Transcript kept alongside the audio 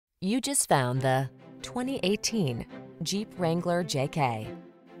You just found the 2018 Jeep Wrangler JK.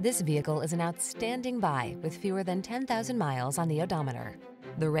 This vehicle is an outstanding buy with fewer than 10,000 miles on the odometer.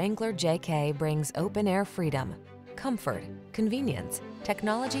 The Wrangler JK brings open-air freedom, comfort, convenience,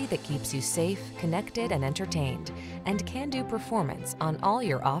 technology that keeps you safe, connected, and entertained, and can-do performance on all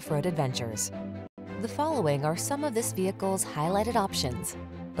your off-road adventures. The following are some of this vehicle's highlighted options: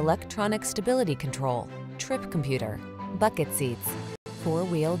 electronic stability control, trip computer, bucket seats,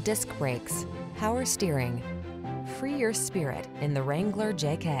 four-wheel disc brakes, power steering. Free your spirit in the Wrangler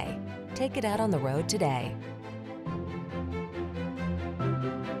JK. Take it out on the road today.